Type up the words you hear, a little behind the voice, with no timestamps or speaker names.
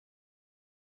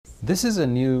This is a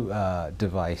new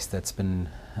device that's been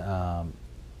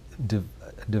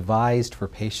devised for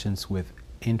patients with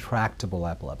intractable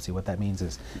epilepsy. What that means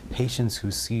is patients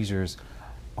whose seizures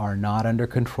are not under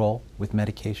control with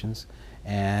medications,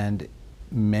 and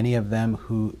many of them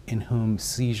in whom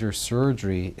seizure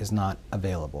surgery is not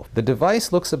available. The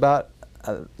device looks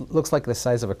like the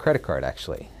size of a credit card,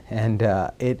 actually, and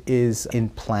it is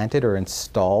implanted or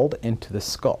installed into the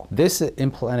skull. This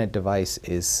implanted device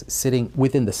is sitting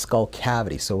within the skull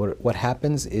cavity. So what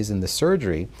happens is, in the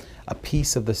surgery, a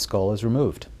piece of the skull is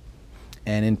removed,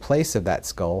 and in place of that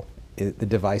skull, the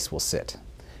device will sit.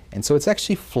 And so it's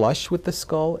actually flush with the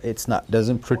skull.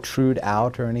 Doesn't protrude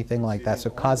out or anything like that. So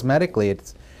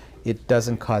cosmetically, it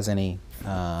doesn't cause any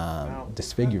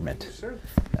disfigurement.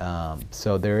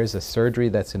 So there is a surgery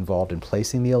that's involved in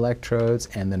placing the electrodes,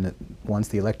 and then once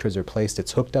the electrodes are placed,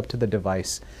 it's hooked up to the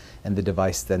device, and the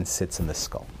device then sits in the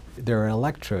skull. There are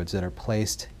electrodes that are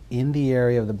placed in the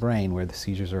area of the brain where the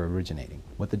seizures are originating.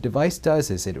 What the device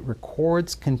does is it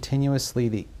records continuously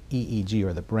the EEG,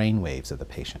 or the brain waves of the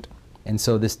patient. And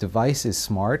so this device is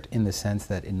smart in the sense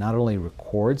that it not only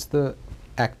records the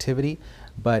activity,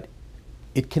 but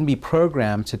it can be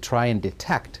programmed to try and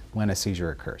detect when a seizure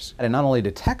occurs. And it not only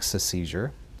detects a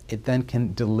seizure, it then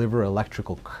can deliver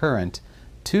electrical current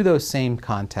to those same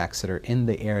contacts that are in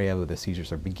the area where the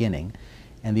seizures are beginning.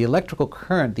 And the electrical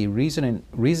current, the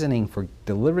reasoning for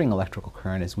delivering electrical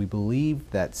current is we believe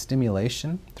that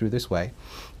stimulation through this way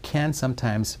can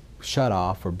sometimes shut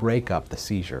off or break up the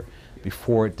seizure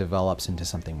before it develops into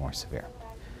something more severe.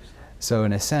 So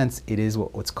in a sense, it is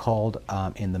what's called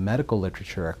in the medical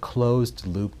literature a closed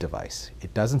loop device.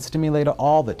 It doesn't stimulate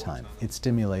all the time. It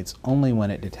stimulates only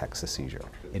when it detects a seizure.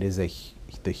 It is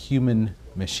the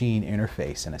human-machine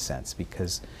interface in a sense,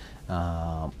 because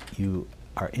you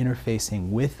are interfacing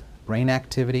with brain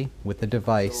activity with the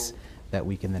device that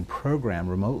we can then program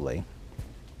remotely,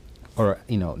 or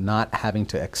not having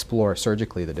to explore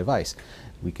surgically the device.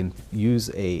 We can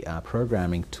use a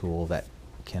programming tool that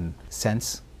can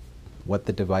sense what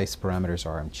the device parameters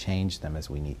are and change them as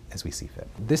we see fit.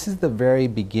 This is the very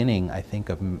beginning, I think,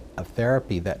 of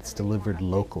therapy that's delivered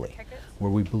locally,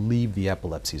 where we believe the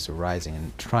epilepsy is arising,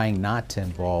 and trying not to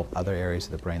involve other areas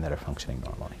of the brain that are functioning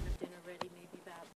normally.